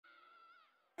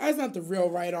Senpai's not the real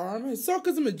right arm.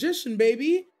 Hisoka's a magician,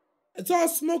 baby. It's all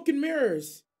smoke and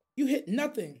mirrors. You hit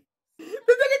nothing. The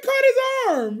nigga caught his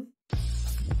arm.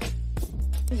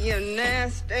 You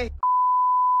nasty.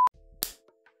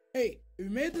 Hey, if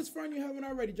you made this far and you haven't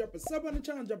already, drop a sub on the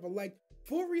channel, drop a like.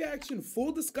 Full reaction,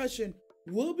 full discussion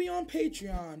will be on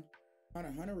Patreon.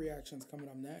 Hunter reactions coming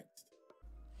up next.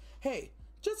 Hey,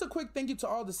 just a quick thank you to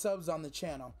all the subs on the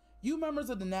channel. You members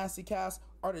of the Nasty Cast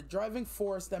are the driving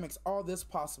force that makes all this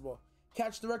possible.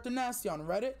 Catch Director Nasty on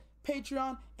Reddit,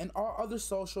 Patreon, and all other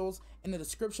socials in the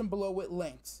description below with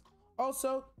links.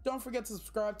 Also, don't forget to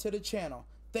subscribe to the channel.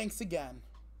 Thanks again.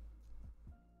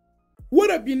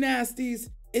 What up, you nasties?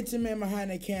 It's your man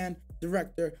behind the can,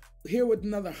 Director, here with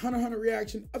another Hunter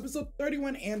reaction, episode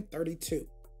 31 and 32.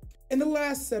 In the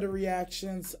last set of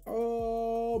reactions,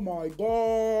 oh my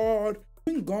god,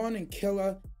 Gon and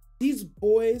Killa, these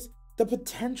boys, the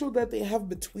potential that they have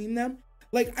between them,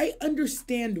 like, I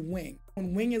understand Wing.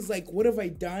 When Wing is like, what have I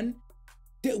done?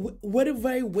 What have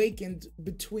I awakened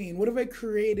between? What have I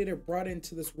created or brought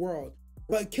into this world?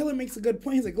 But Killa makes a good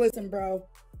point. He's like, listen, bro,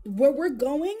 where we're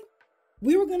going,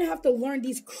 we were gonna have to learn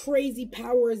these crazy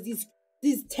powers, these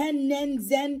 10 nen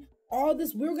zen, all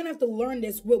this. We were gonna have to learn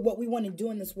this with what we want to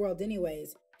do in this world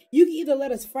anyways. You can either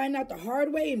let us find out the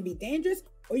hard way and be dangerous,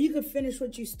 or you could finish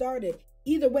what you started.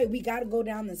 Either way, we gotta go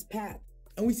down this path.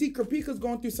 And we see Kurapika's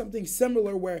going through something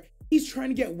similar where he's trying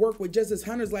to get work with just his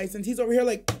hunter's license. He's over here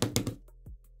like,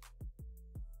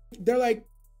 they're like,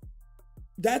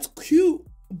 that's cute,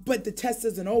 but the test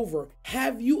isn't over.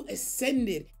 Have you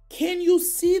ascended? Can you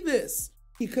see this?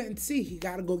 He couldn't see. He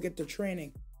got to go get the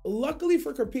training. Luckily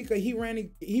for Kurapika, he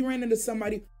ran into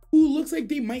somebody who looks like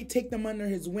they might take them under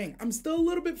his wing. I'm still a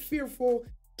little bit fearful,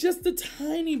 just a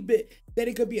tiny bit, that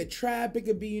it could be a trap. It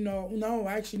could be, you know, no,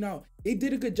 actually, no. They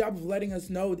did a good job of letting us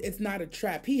know it's not a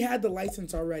trap. He had the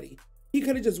license already. He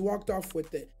could have just walked off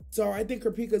with it. So I think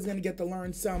Kurapika is going to get to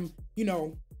learn some, you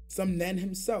know, some nen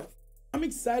himself. I'm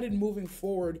excited moving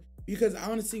forward because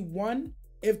honestly, one,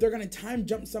 if they're going to time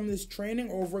jump some of this training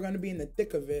or if we're going to be in the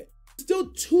thick of it,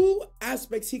 still two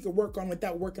aspects he could work on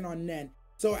without working on nen.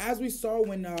 So as we saw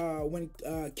when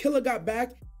Killa got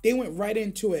back, they went right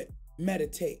into it.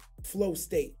 Meditate, flow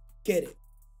state, get it.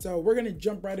 So we're going to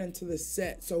jump right into the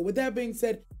set. So with that being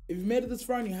said, if you made it this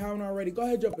far and you haven't already, go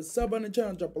ahead, drop a sub on the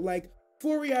channel, drop a like.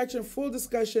 Full reaction, full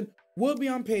discussion will be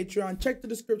on Patreon. Check the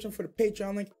description for the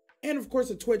Patreon link. And of course,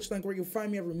 the Twitch link where you can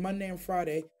find me every Monday and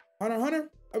Friday. Hunter,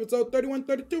 episode 31,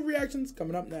 32 reactions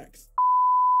coming up next.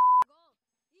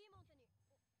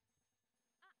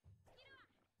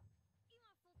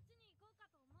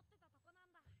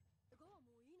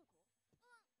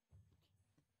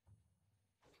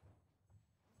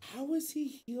 How is he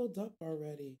healed up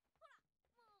already?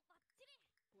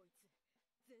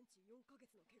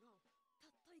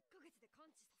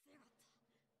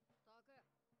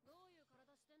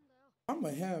 I'm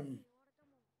a him.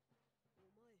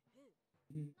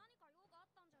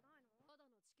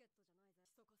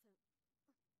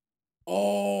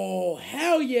 Oh,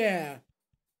 hell yeah.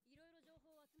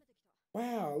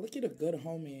 Wow, look at a good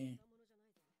homie.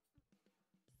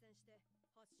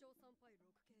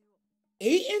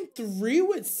 8-3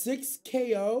 with 6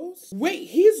 KOs? Wait,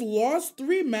 he's lost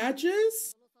 3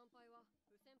 matches?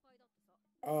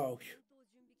 Oh.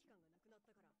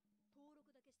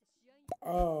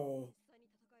 Oh.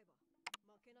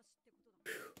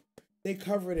 They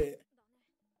covered it.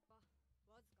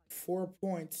 4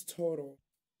 points total.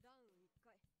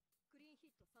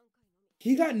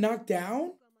 He got knocked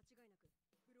down?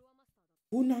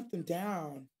 Who knocked him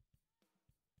down?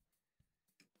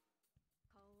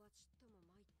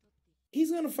 He's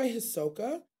gonna fight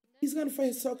Hisoka? He's gonna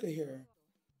fight Hisoka here.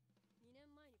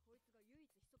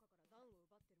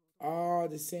 Oh,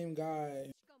 the same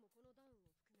guy.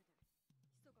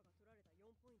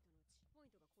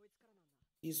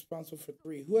 He's responsible for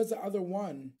 3. Who has the other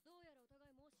one?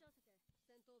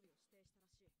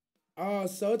 Oh,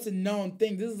 so it's a known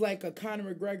thing. This is like a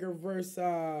Conor McGregor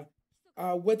versus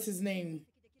what's his name?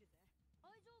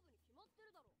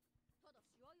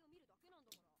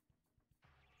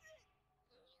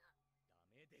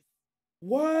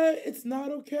 What? It's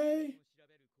not okay?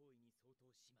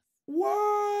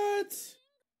 What?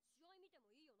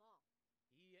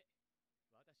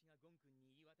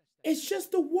 It's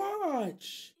just a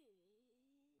watch.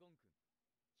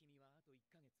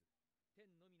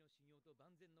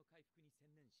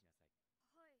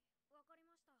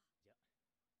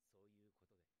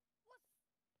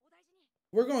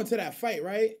 We're going to that fight,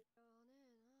 right?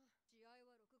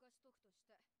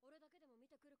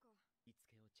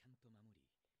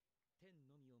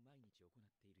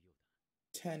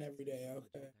 10 every day.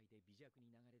 Okay.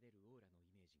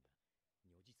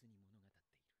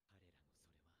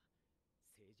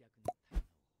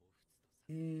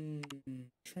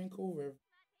 Shrink over.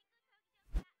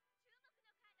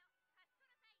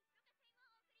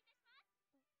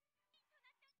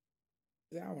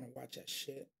 I want to watch that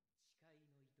shit.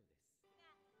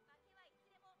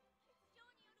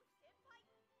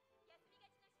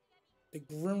 The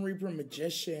Grim Reaper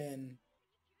Magician.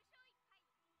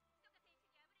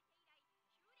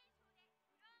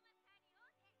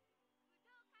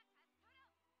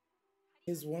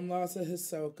 His one loss of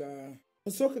Hisoka.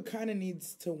 Hisoka kind of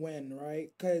needs to win,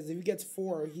 right? Because if he gets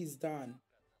 4, he's done.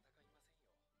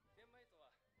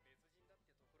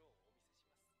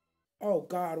 Oh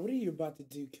God, what are you about to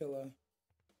do, Killer?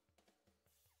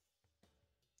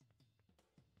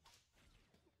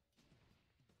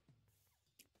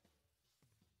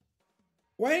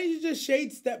 Why didn't you just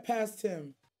shade step past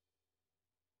him?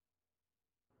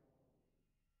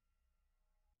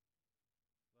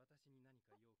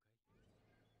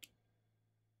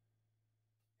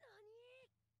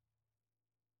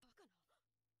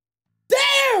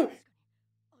 Damn!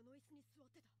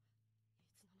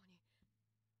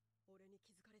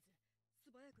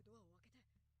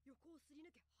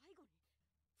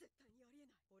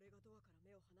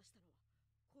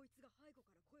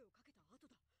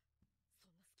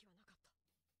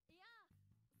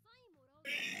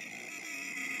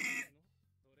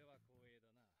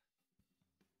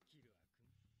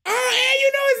 Oh, and you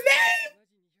know his name?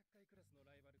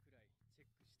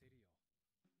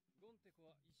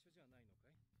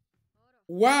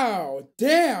 Wow,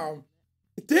 damn.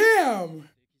 Damn.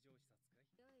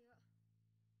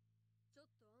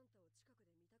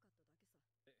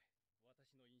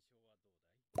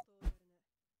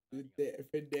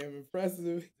 Damn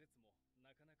impressive.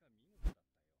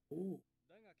 Ooh.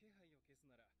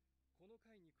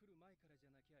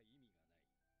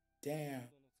 Damn.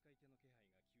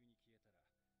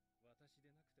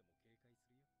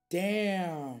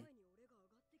 Damn.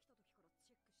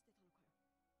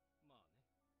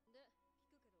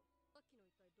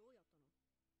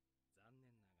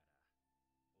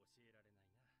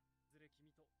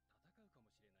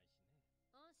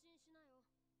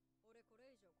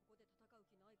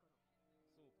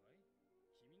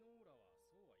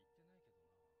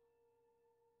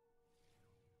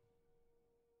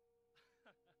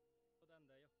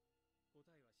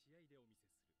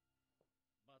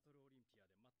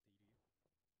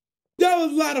 That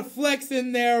was a lot of flex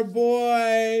in there,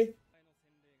 boy.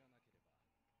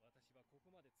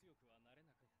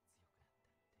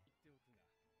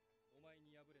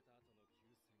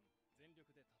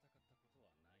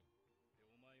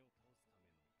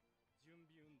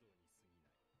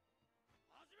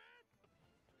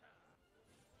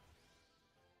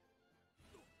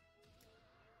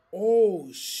 Oh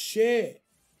shit.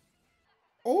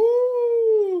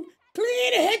 Oh,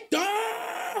 clean hit.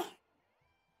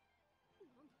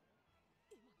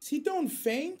 Is he doing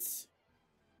feints?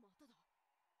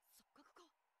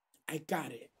 I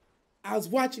got it. I was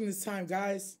watching this time,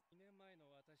 guys.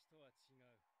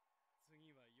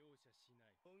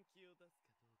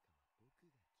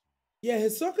 Yeah,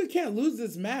 Hisoka can't lose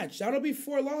this match. That'll be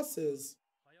 4 losses.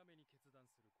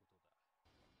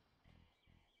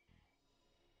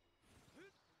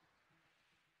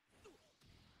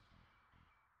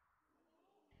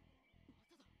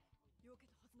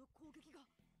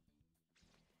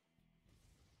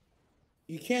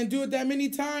 You can't do it that many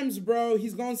times, bro.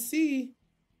 He's gonna see.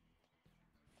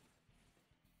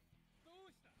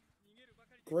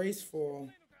 Graceful.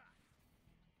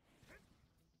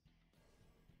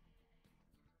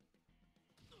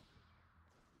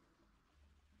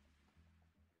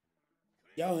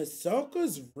 Yo,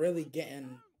 Hisoka's really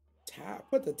getting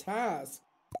put the task.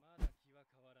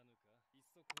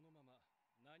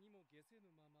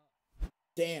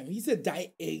 Damn, he's a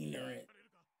die ignorant.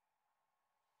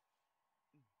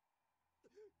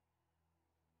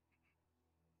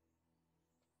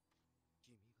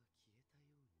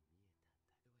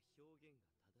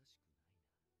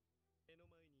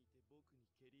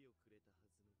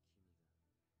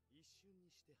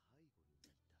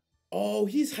 Oh,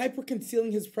 he's hyper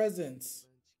concealing his presence.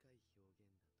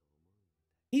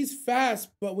 He's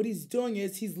fast, but what he's doing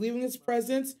is he's leaving his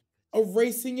presence,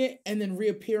 erasing it, and then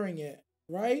reappearing it,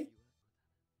 right?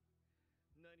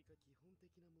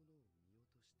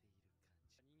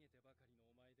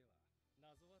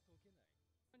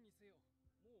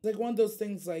 It's like one of those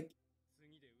things like,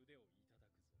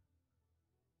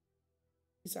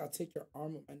 he said, I'll take your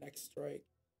arm with my next strike.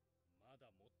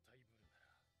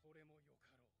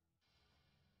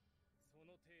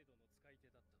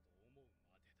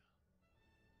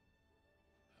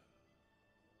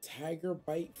 Tiger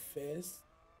bite fist.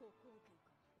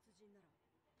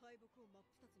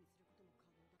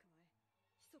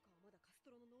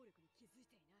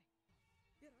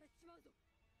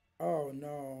 Oh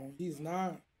no, he's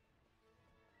not.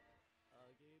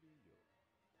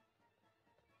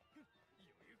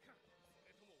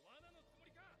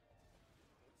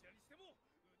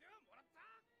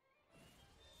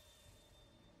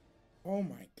 Oh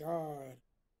my god.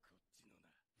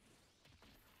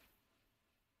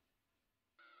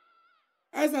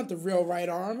 That's not the real right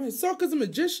arm. Hisoka's a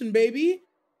magician, baby.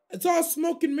 It's all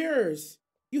smoke and mirrors.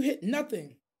 You hit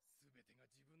nothing.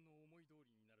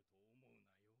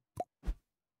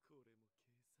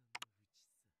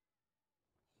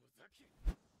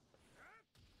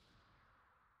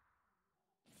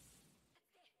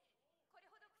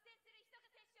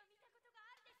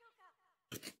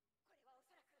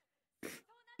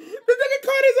 The nigga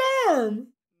caught his arm.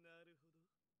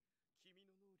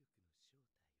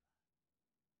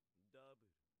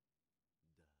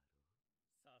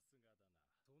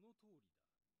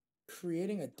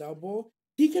 Creating a double.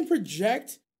 He can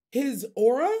project his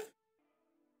aura?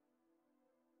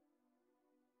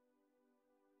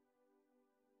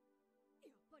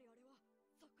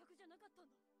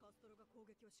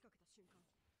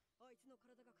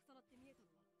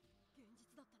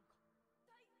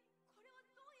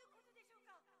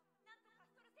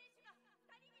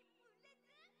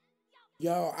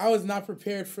 Yo, I was not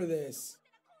prepared for this.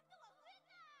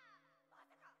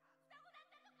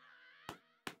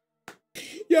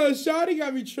 Yo, Shawty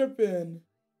got me tripping.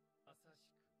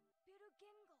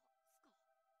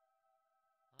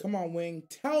 Come on, Wing.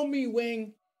 Tell me,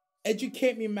 Wing.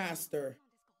 Educate me, master.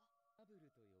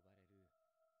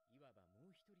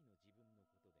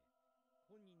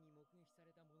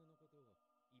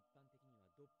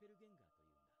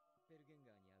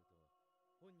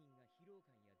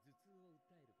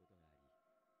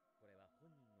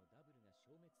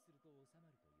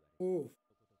 Ooh.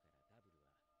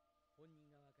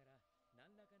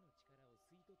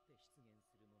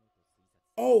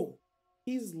 Oh,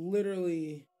 he's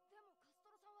literally...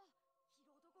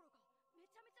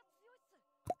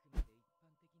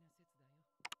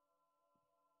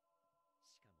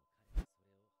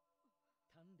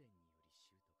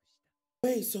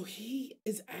 Wait, so he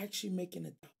is actually making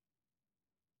a...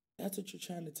 That's what you're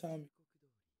trying to tell me.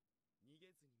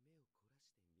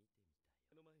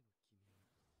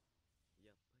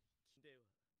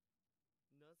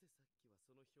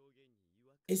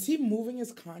 Is he moving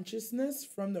his consciousness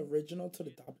from the original to the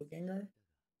doppelganger?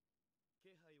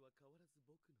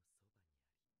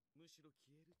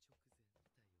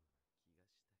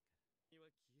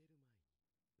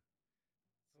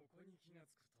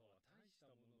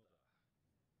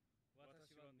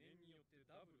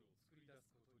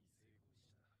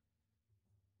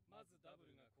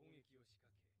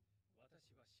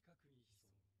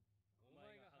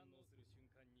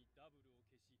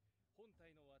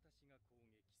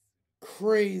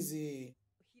 Crazy.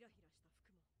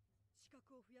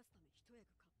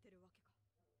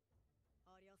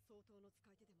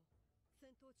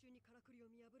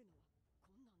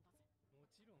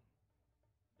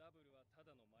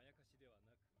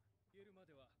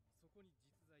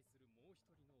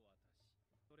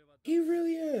 He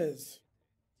really is.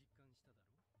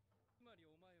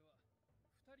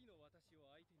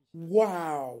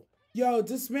 Wow. Yo,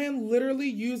 this man literally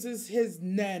uses his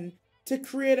nen to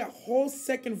create a whole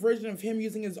second version of him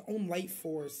using his own light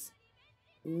force.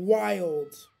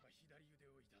 Wild.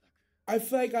 I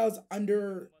feel like I was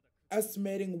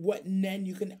underestimating what nen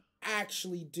you can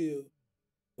actually do.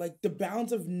 Like, the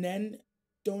bounds of nen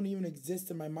don't even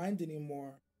exist in my mind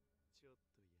anymore.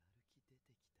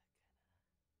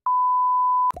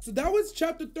 So that was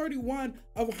chapter 31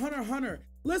 of Hunter x Hunter.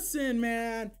 Listen,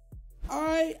 man,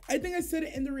 I think I said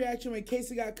it in the reaction when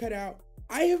Casey got cut out.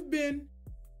 I have been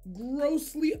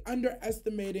grossly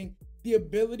underestimating the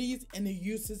abilities and the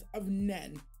uses of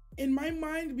nen. In my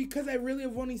mind, because I really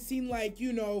have only seen, like,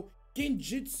 you know,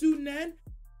 genjutsu nen,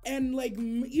 and like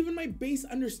even my base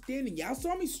understanding. Y'all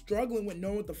saw me struggling with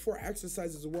knowing what the 4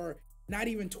 exercises were not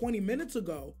even 20 minutes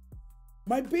ago.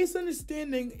 My base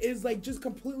understanding is like just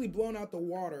completely blown out the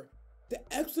water. The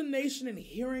explanation and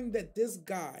hearing that this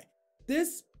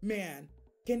man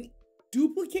can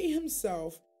duplicate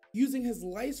himself using his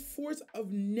life force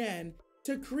of nen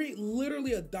to create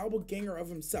literally a doppelganger of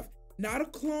himself. Not a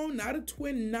clone, not a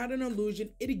twin, not an illusion.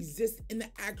 It exists in the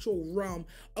actual realm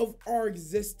of our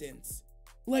existence.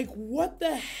 Like, what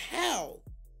the hell?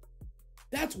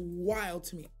 That's wild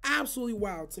to me. Absolutely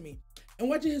wild to me. and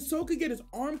watching Hisoka get his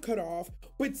arm cut off,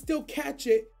 but still catch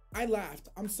it, I laughed.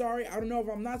 I'm sorry, I don't know if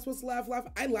I'm not supposed to laugh.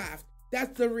 I laughed.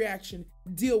 That's the reaction.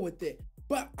 Deal with it.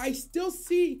 But I still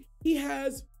see he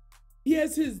has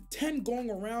his 10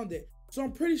 going around it. So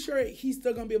I'm pretty sure he's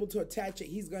still gonna be able to attach it.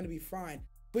 He's gonna be fine.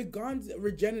 With Gon's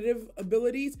regenerative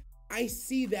abilities, I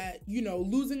see that, you know,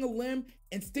 losing a limb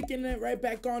and sticking it right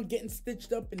back on, getting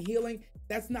stitched up and healing,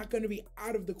 that's not gonna be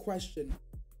out of the question.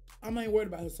 I'm not even worried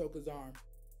about Hisoka's arm.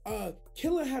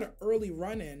 Killer had an early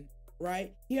run-in,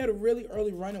 right? He had a really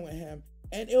early run-in with him.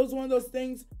 And it was one of those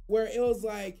things where it was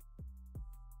like,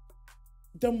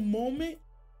 the moment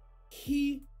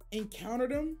he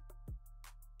encountered him,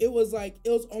 it was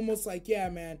almost like, yeah,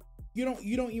 man, you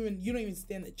don't even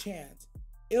stand a chance.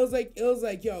 It was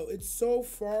like, yo, it's so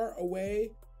far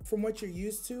away from what you're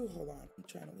used to. Hold on, I'm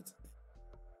trying to, what's his name?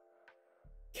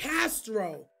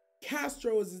 Kastro.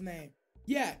 Kastro is his name.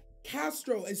 Yeah,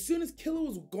 Kastro. As soon as Killer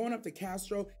was going up to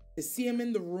Kastro to see him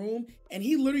in the room, and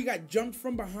he literally got jumped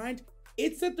from behind,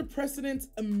 it set the precedence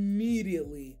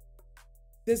immediately.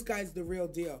 This guy's the real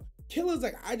deal. Killer's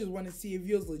like, I just want to see if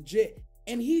he was legit.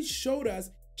 And he showed us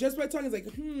just by talking.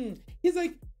 He's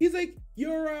like, he said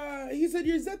your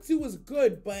Zetsu was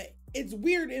good, but it's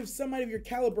weird if somebody of your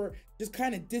caliber just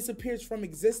kind of disappears from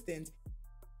existence.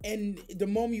 And the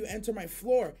moment you enter my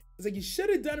floor, it's like, you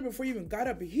should have done it before you even got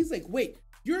up. And he's like, wait,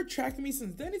 you're tracking me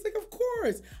since then? He's like, of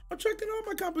course. I'm tracking all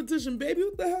my competition, baby.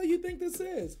 What the hell you think this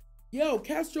is? Yo,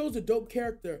 Castro's a dope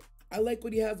character. I like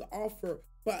what he has to offer.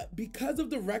 But because of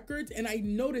the records, and I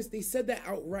noticed they said that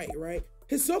outright, right?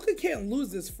 Hisoka can't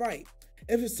lose this fight.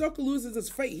 If Hisoka loses this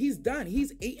fight, he's done.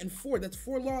 He's 8-4. That's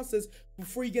 4 losses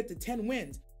before you get to 10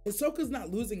 wins. Hisoka's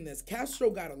not losing this. Kastro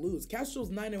gotta lose.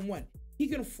 Castro's 9-1. He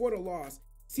can afford a loss.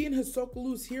 Seeing Hisoka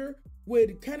lose here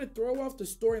would kind of throw off the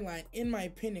storyline, in my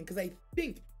opinion, because I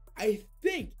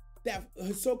think that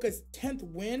Hisoka's 10th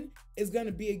win is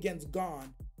gonna be against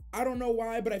Gon. I don't know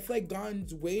why, but I feel like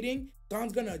Gon's waiting.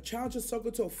 Gon's gonna challenge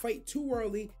Hisoka to a fight too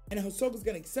early, and Hisoka's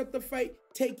gonna accept the fight,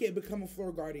 take it, become a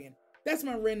floor guardian. That's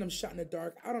my random shot in the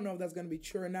dark. I don't know if that's gonna be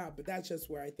true or not, but that's just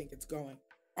where I think it's going.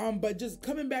 But just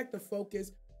coming back to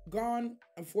focus, Gon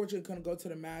unfortunately couldn't go to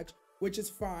the match, which is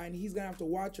fine. He's gonna have to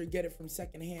watch or get it from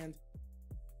secondhand.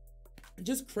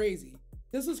 Just crazy.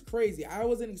 This was crazy. I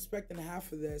wasn't expecting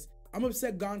half of this. I'm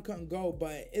upset Gon couldn't go,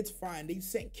 but it's fine. They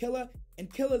sent Killer,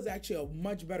 and Killer's actually a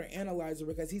much better analyzer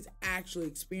because he's actually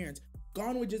experienced.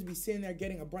 Gon would just be sitting there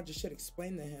getting a bunch of shit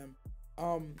explained to him.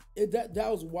 That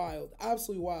was wild,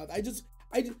 absolutely wild. I just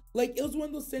like, it was one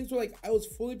of those things where like I was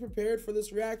fully prepared for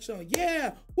this reaction. Like,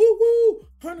 yeah, woo woo,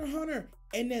 Hunter,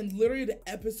 and then literally the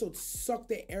episode sucked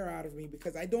the air out of me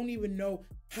because I don't even know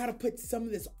how to put some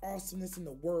of this awesomeness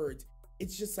into words.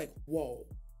 It's just like, whoa,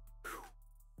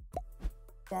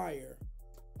 fire.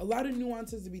 A lot of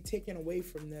nuances to be taken away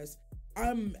from this.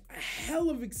 I'm hell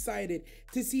of excited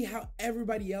to see how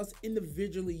everybody else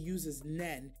individually uses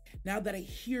Nen. Now that I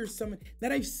hear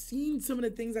that I've seen some of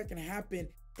the things that can happen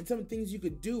and some of the things you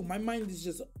could do, my mind is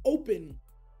just open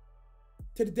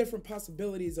to the different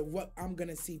possibilities of what I'm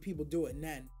gonna see people do at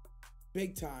Nen.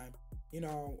 Big time, you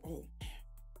know. Oh man,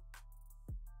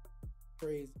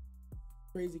 crazy.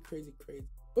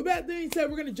 With that being said,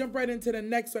 we're gonna jump right into the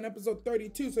next one, episode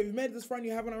 32. So if you made it this far and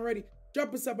you haven't already,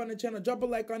 drop a sub on the channel, drop a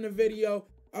like on the video.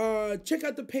 Check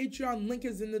out the Patreon, link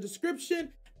is in the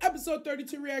description. Episode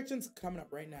 32 reactions coming up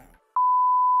right now.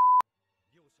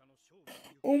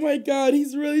 Oh my god,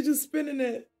 he's really just spinning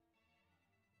it.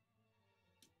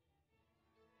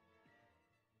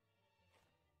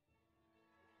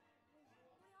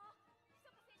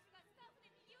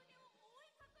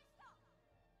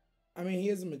 I mean, he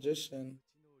is a magician.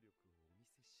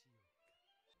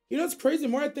 You know, it's crazy. The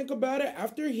more I think about it,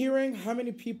 after hearing how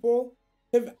many people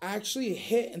have actually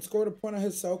hit and scored a point on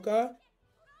Hisoka,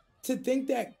 to think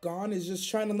that Gon is just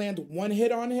trying to land one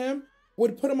hit on him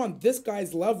would put him on this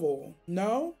guy's level.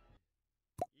 No?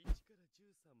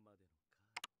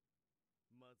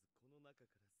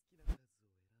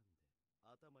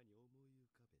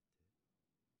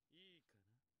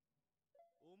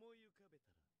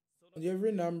 You have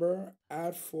your number,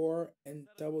 add 4, and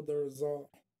double the result.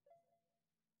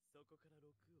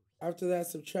 After that,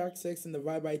 subtract 6 and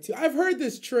divide by 2. I've heard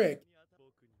this trick.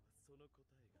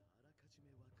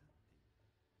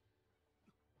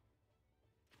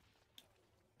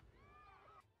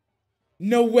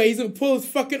 No way, he's gonna pull his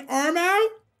fucking arm out?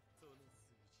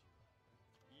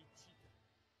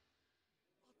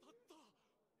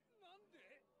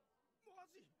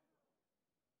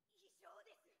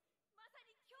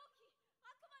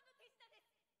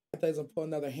 I thought he was gonna pull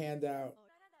another hand out.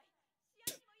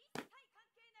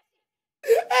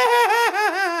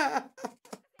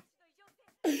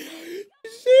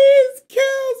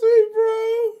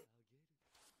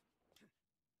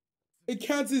 It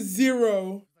counts as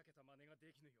 0.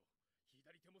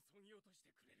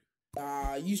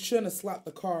 Ah, you shouldn't have slapped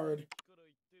the card.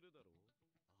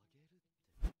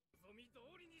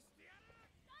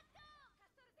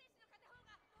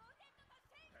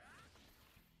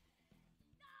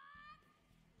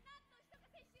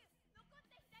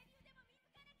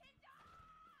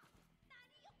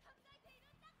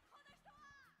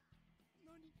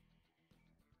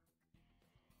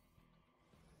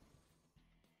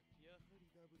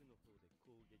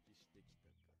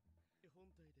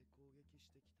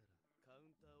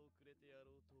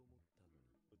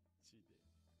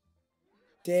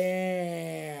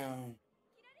 Damn.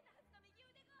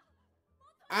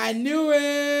 I knew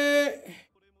it.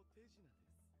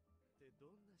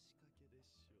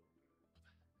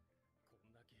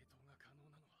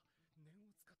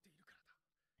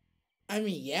 I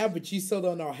mean, yeah, but you still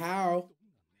don't know how.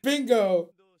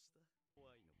 Bingo.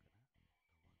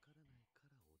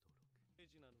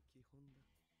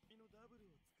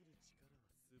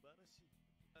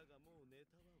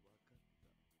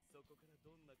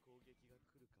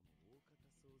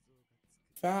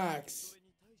 Facts.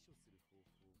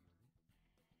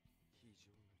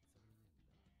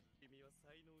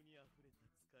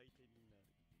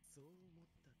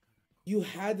 You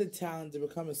had the talent to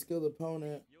become a skilled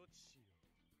opponent.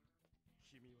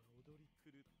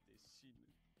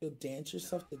 You'll dance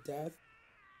yourself to death.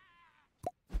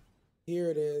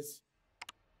 Here it is.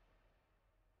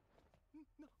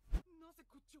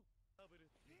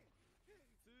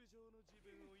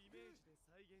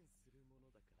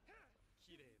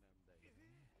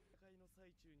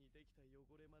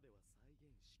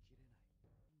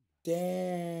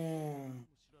 Damn.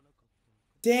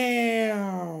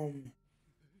 Damn.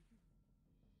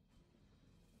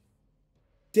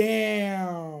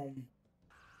 Damn.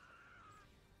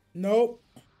 Nope.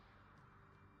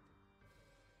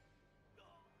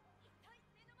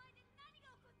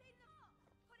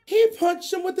 He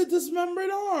punched him with the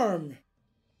dismembered arm.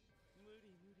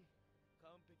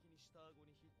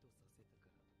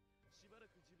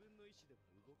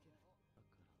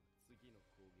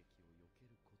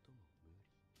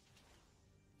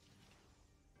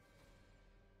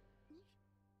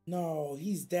 No,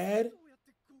 he's dead.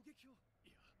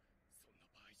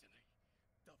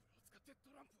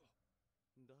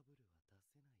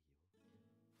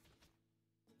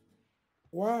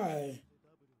 Why?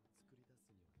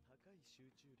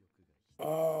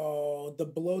 Oh, the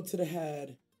blow to the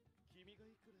head.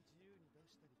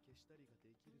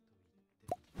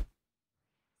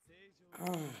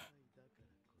 Ah.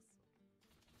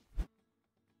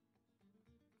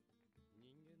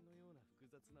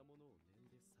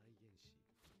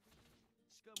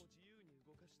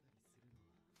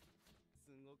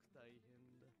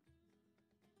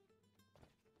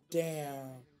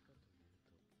 Damn.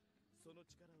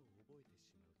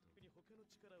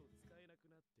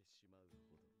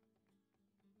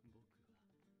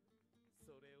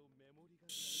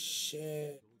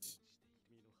 Shit.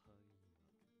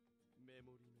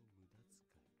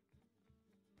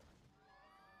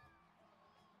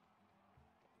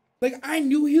 Like, I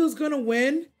knew he was gonna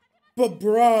win, but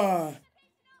bruh.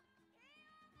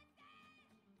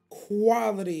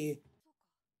 Quality.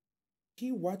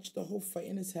 He watched the whole fight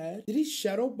in his head. Did he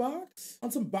shadow box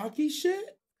on some Baki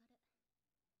shit?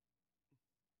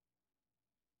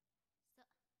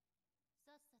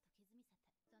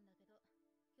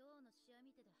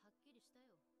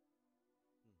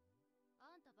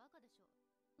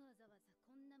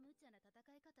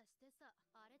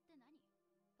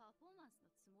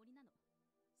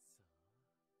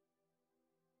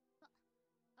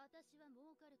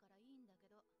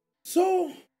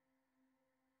 So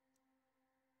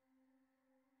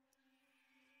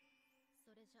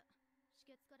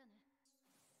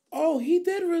oh, he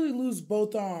did really lose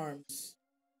both arms.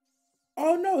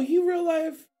 Oh no, he real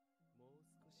life.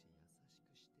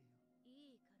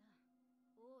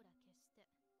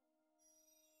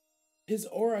 His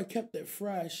aura kept it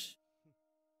fresh.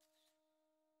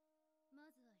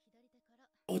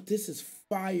 Oh, this is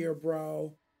fire,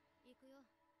 bro.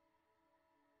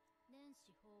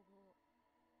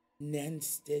 Nen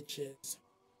stitches.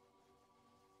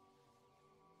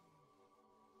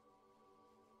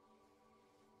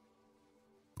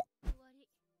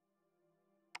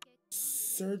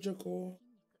 Surgical.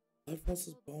 Blood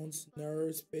vessels, bones,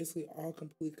 nerves, basically all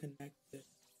completely connected.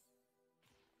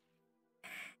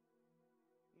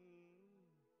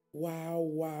 Wow,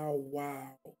 wow,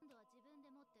 wow.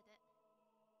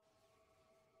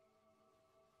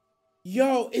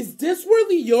 Yo, is this where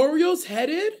Leorio's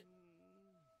headed?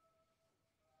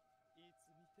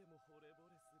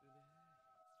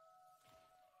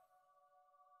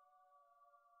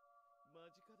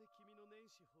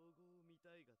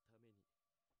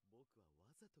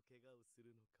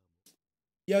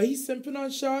 Yo, he's simping on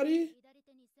Shawty.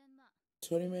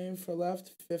 20 million for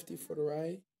left, 50 for the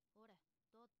right.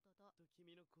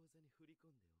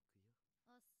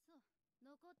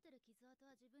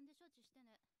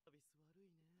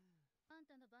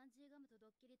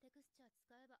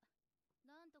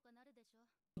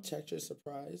 Check your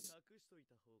surprise.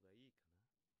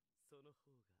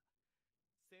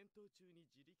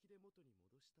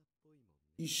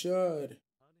 You should.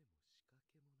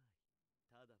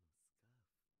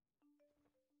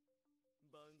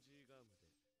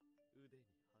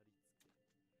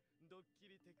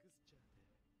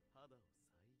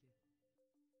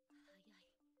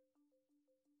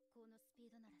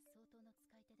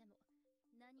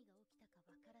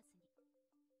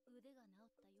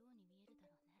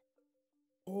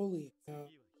 Holy cow.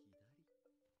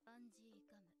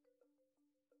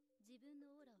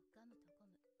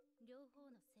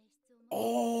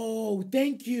 Oh,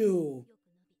 thank you.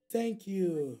 Thank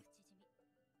you.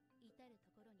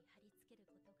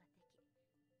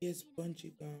 Yes,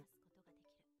 bungee gum.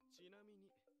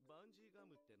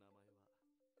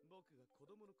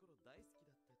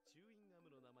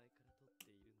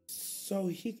 So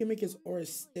he can make his aura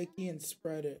sticky and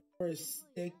spread it. Or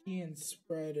sticky and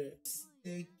spread it.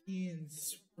 Sticky and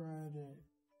spread it.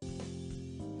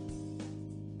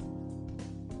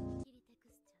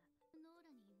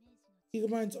 He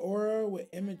combines aura with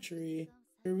imagery.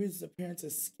 It reads the appearance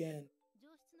of skin.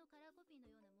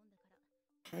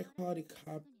 High quality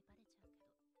copy.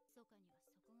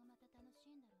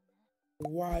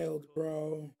 Wild,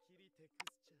 bro.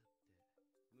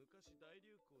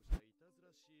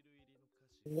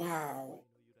 Wow.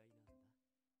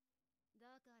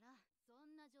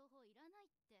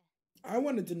 I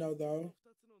wanted to know though.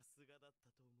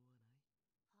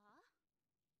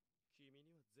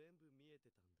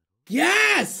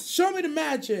 Yes! Show me the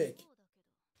magic!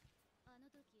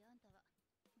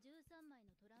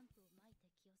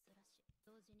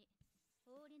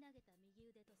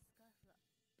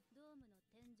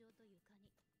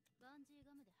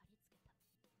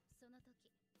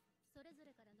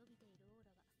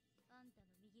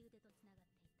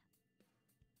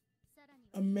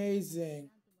 Amazing.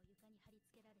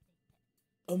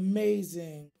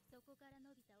 Amazing.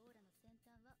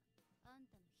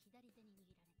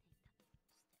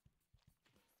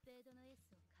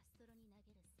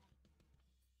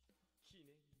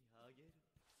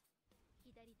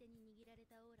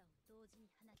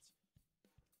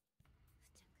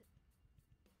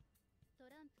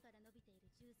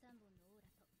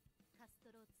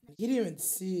 He didn't even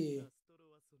see.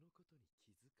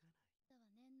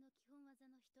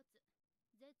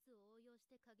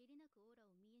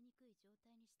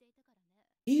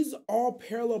 He's all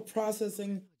parallel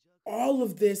processing all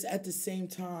of this at the same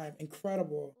time.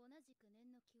 Incredible.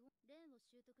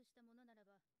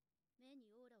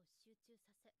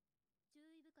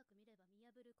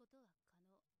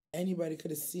 Anybody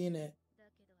could have seen it.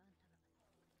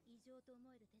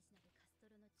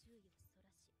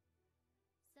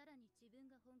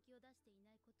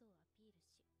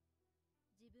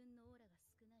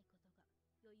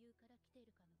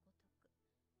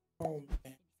 Oh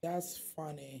man, that's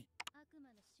funny.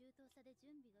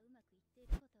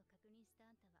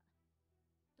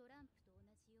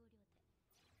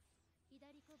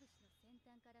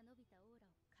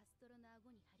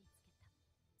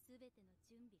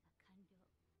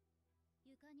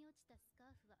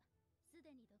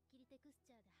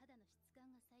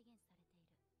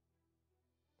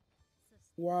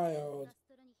 Wild.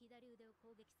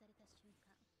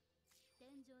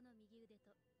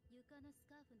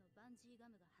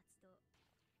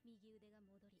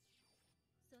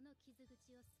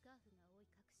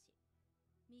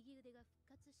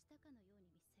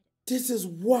 This is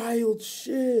wild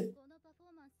shit.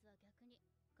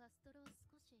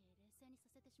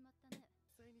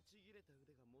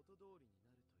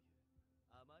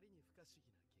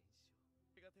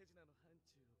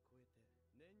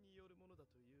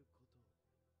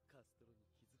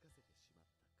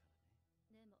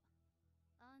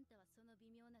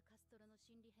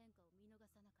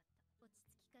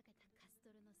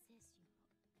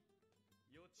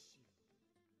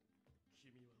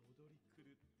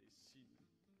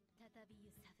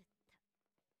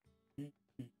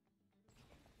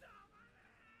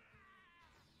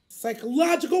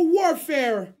 Psychological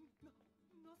warfare.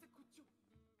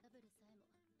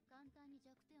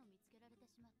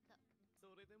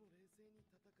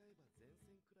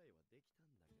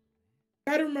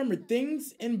 Gotta remember,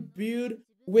 things imbued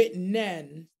with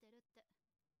Nen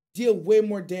deal way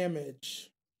more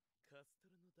damage.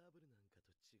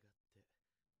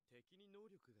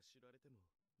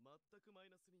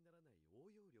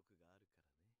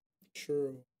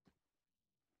 True.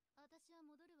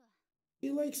 He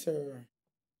likes her.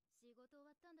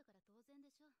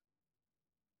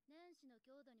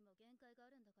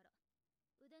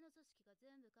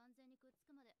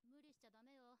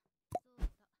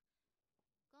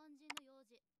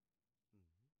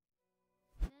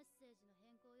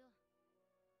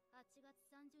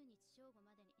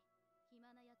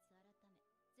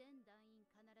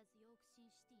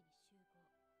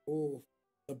 Oh,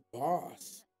 the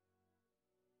boss.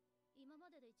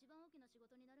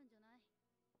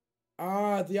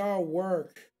 Ah, they all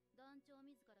work.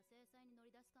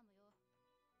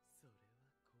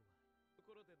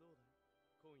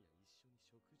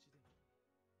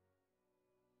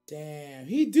 Damn,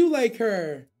 he do like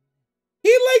her.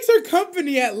 He likes her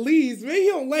company at least. Maybe he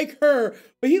don't like her,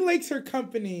 but he likes her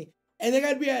company. And they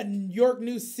gotta be at New York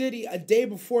New City a day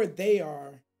before they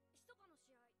are.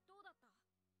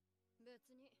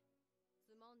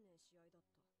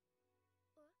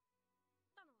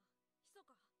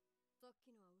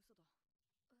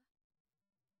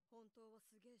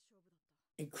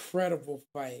 Incredible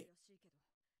fight.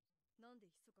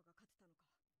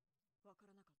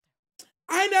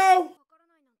 I know.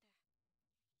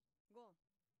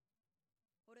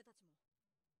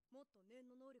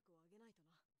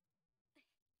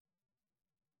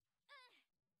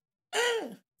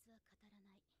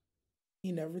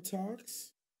 He never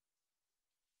talks.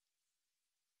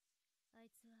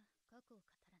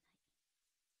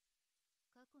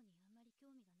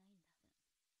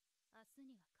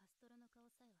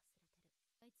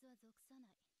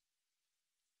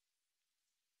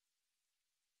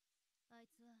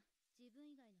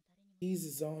 He's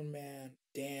his own man.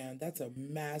 Damn, that's a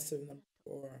massive number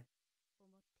 4.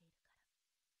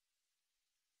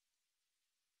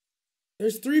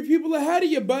 There's 3 people ahead of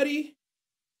you, buddy.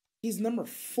 He's number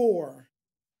 4.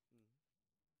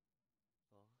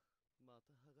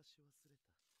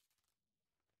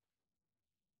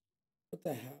 What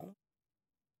the hell?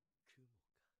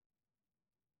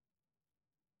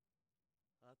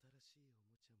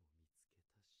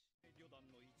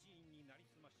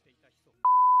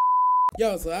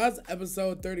 Yo, so that's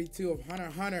episode 32 of Hunter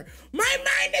x Hunter. My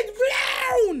mind is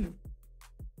blown!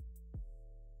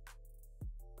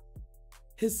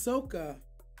 Hisoka,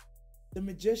 the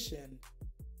magician.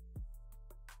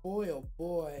 Boy, oh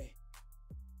boy.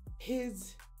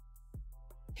 His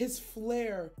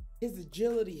flair, his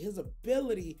agility, his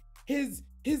ability, his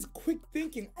quick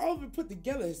thinking, all of it put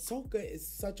together. Hisoka is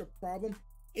such a problem.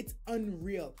 It's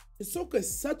unreal. Hisoka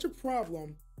is such a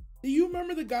problem. Do you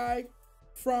remember the guy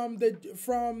from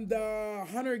the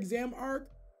Hunter exam arc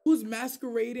who's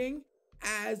masquerading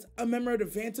as a member of the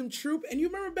Phantom Troop? And you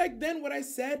remember back then what I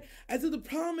said? I said the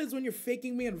problem is when you're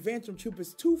faking me in Phantom Troop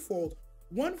is twofold.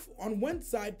 On one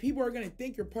side, people are gonna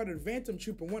think you're part of the Phantom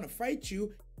Troop and want to fight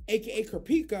you, aka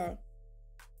Kurapika.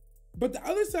 But the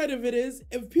other side of it is,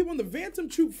 if people in the Phantom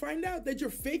Troop find out that you're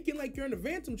faking like you're in the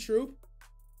Phantom Troop,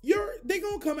 they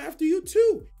gonna come after you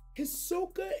too.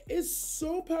 Hisoka is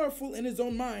so powerful in his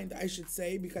own mind, I should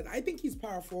say, because I think he's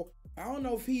powerful. I don't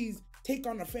know if he's take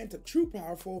on the Phantom Troop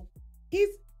powerful. He's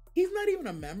not even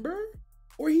a member,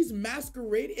 or he's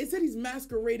masquerading. It said he's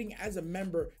masquerading as a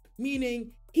member,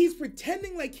 meaning he's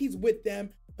pretending like he's with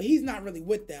them, but he's not really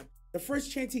with them. The first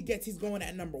chance he gets, he's going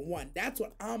at number 1. That's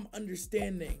what I'm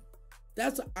understanding.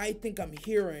 That's what I think I'm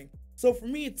hearing. So for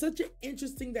me, it's such an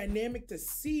interesting dynamic to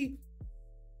see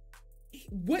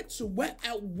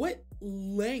at what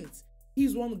lengths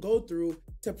he's willing to go through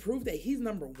to prove that he's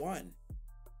number 1.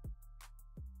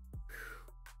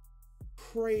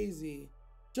 Crazy.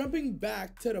 Jumping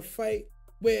back to the fight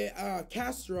with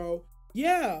Kastro,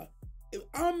 yeah,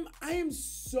 I am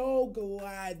so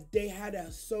glad they had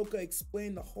Hisoka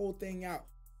explain the whole thing out.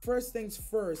 First things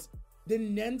first, the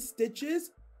Nen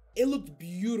stitches, it looked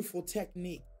beautiful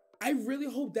technique. I really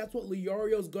hope that's what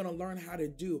Leorio's gonna learn how to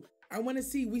do. I want to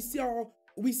see, we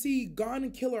see Gon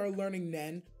and Killer are learning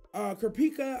Nen.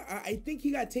 Kurapika, I think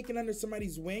he got taken under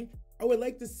somebody's wing. I would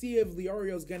like to see if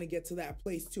Leorio's gonna get to that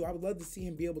place too. I would love to see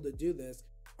him be able to do this.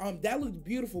 That looked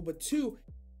beautiful. But 2,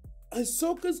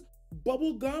 Hisoka's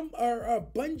bubble gum or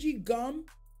bungee gum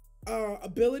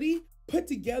ability put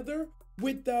together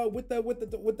with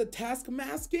the task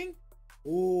masking.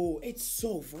 Oh, it's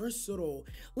so versatile.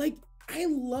 Like, I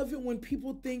love it when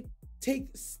people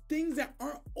take things that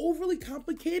aren't overly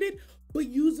complicated, but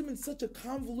use them in such a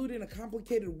convoluted and a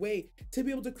complicated way to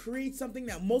be able to create something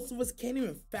that most of us can't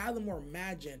even fathom or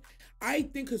imagine. I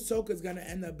think Hisoka is gonna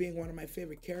end up being one of my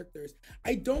favorite characters.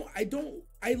 I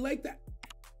like that.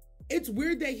 It's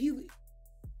weird that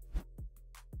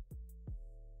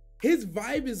His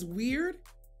vibe is weird,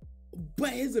 but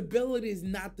his ability is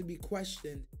not to be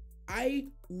questioned. I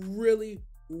really,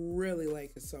 really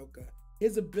like Hisoka.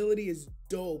 His ability is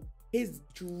dope. His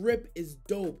drip is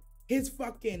dope. His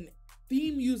fucking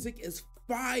theme music is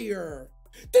fire.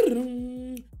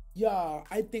 Yeah,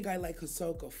 I think I like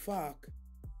Hisoka. Fuck.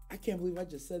 I can't believe I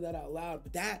just said that out loud,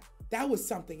 but that was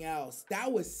something else.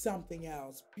 That was something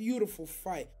else. Beautiful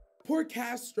fight. Poor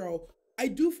Kastro. I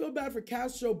do feel bad for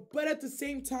Kastro, but at the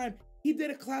same time, he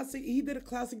did a classic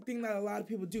thing that a lot of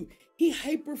people do. He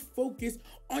hyper focused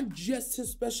on just his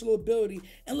special ability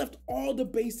and left all the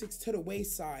basics to the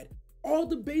wayside. All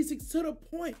the basics to the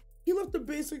point. He left the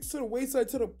basics to the wayside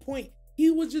to the point. He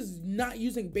was just not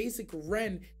using basic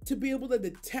Ren to be able to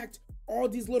detect all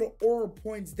these little aura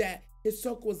points that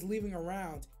Hisoka was leaving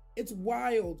around. It's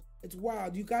wild. It's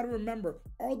wild. You got to remember,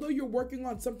 although you're working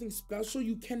on something special,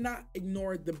 you cannot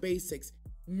ignore the basics.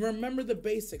 Remember the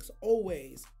basics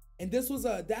always. And this was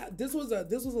a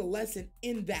lesson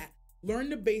in that.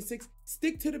 Learn the basics,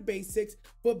 stick to the basics,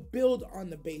 but build on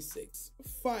the basics.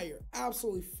 Fire,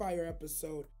 absolutely fire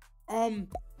episode.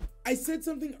 I said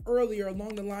something earlier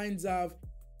along the lines of,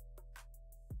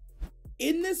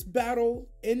 in this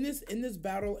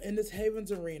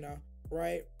Haven's Arena,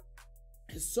 right?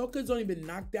 Hisoka's only been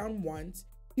knocked down once.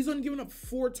 He's only given up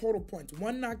 4 total points.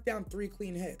 1 knockdown, 3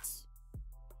 clean hits.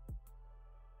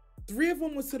 3 of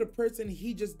them was to the person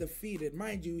he just defeated.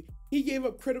 Mind you, he gave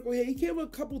up critical hit. He gave up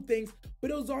a couple things, but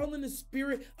it was all in the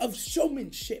spirit of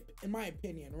showmanship, in my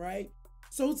opinion, right?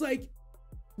 So it's like,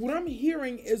 what I'm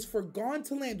hearing is for Gon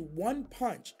to land one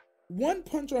punch on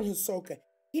Hisoka,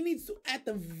 he needs to, at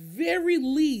the very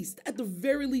least,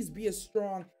 be as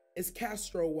strong as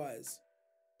Kastro was.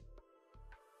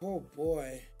 Oh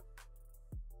boy.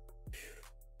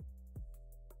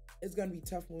 It's gonna be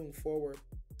tough moving forward.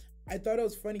 I thought it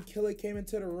was funny, Killa came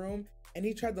into the room and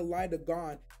he tried to lie to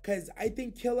Gon. Cause I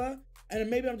think Killa, and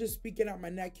maybe I'm just speaking out my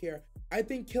neck here, I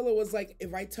think Killa was like,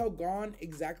 if I tell Gon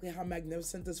exactly how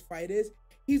magnificent this fight is,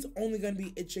 he's only gonna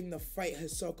be itching to fight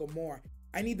Hisoka more.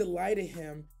 I need to lie to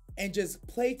him and just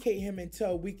placate him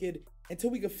until we could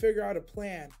figure out a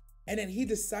plan. And then he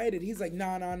decided, he's like,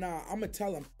 nah, I'm gonna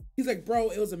tell him. He's like, bro,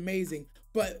 it was amazing.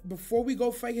 But before we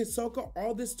go fight Hisoka,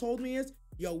 all this told me is,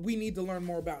 yo, we need to learn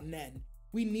more about Nen.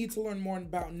 We need to learn more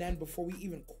about Nen before we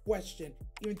even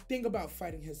think about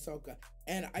fighting Hisoka.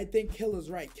 And I think Killa's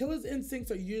right. Killa's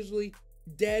instincts are usually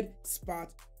dead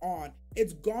spot on.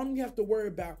 It's Gon we have to worry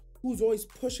about, who's always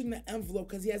pushing the envelope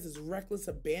because he has this reckless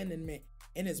abandonment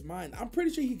in his mind. I'm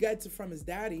pretty sure he gets it from his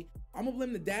daddy. I'm gonna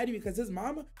blame the daddy because his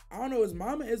mama, I don't know who his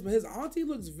mama is, but his auntie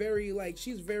looks very, like,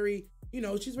 she's very,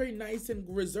 she's very nice and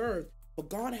reserved. But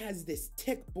Gon has this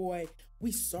tick, boy.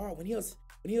 We saw it when he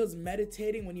was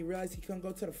meditating, when he realized he couldn't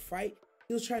go to the fight,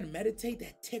 he was trying to meditate.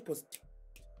 That tick was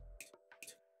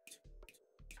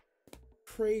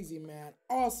crazy, man.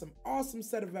 Awesome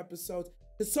set of episodes.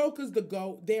 Hisoka's the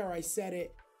GOAT. There, I said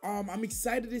it. I'm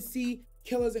excited to see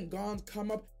Killers and Gons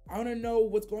come up. I want to know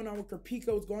what's going on with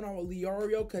Kurapika, what's going on with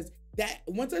Leorio, because that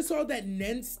once I saw that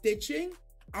Nen stitching,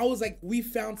 I was like, we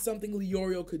found something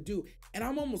Leorio could do. And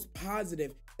I'm almost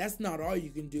positive that's not all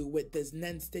you can do with this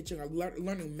Nen stitching or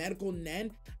learning medical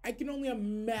Nen. I can only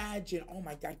imagine, oh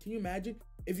my God, can you imagine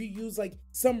if you use like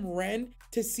some Ren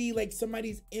to see like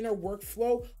somebody's inner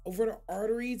workflow over the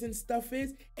arteries and stuff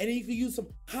is, and then you can use some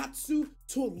Hatsu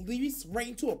to at least right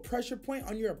into a pressure point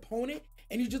on your opponent,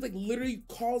 and you just like literally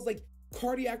cause like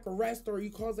cardiac arrest, or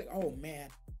you cause like, oh man,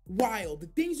 wild. The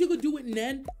things you could do with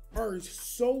Nen are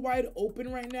so wide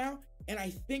open right now, and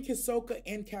I thank Hisoka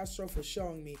and Kastro for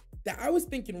showing me that. I was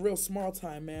thinking real small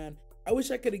time, man. I wish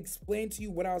I could explain to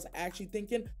you what I was actually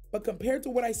thinking, but compared to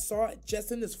what I saw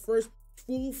just in this first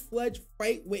full-fledged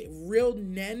fight with real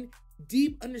Nen,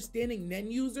 deep understanding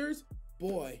Nen users,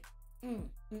 boy,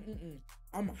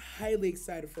 I'm highly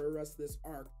excited for the rest of this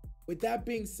arc. With that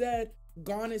being said,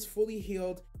 Gon is fully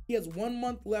healed. He has 1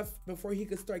 month left before he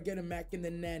could start getting back in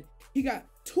the Nen. He got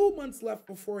 2 months left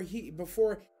before he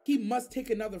must take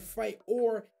another fight,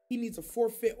 or he needs a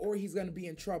forfeit, or he's gonna be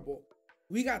in trouble.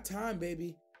 We got time,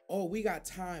 baby. Oh, we got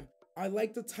time. I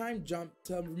like the time jump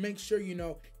to make sure,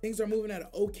 things are moving at an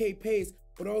okay pace,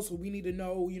 but also we need to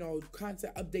know,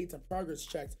 content updates and progress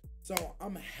checks. So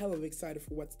I'm hell of excited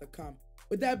for what's to come.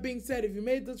 With that being said, if you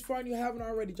made it this far and you haven't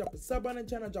already, drop a sub on the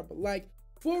channel, drop a like.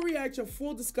 Full reaction,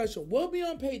 full discussion will be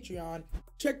on Patreon.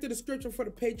 Check the description for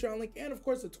the Patreon link, and of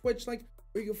course the Twitch link,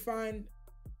 where you can find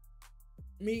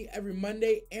me every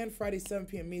Monday and Friday, 7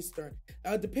 p.m. Eastern.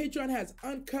 The Patreon has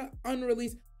uncut,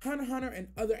 unreleased Hunter x Hunter and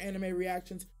other anime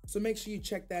reactions, so make sure you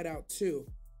check that out too.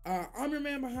 I'm your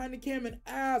man behind the cam, and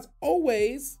as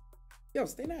always, yo,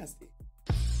 stay nasty.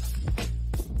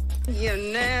 You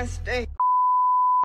nasty.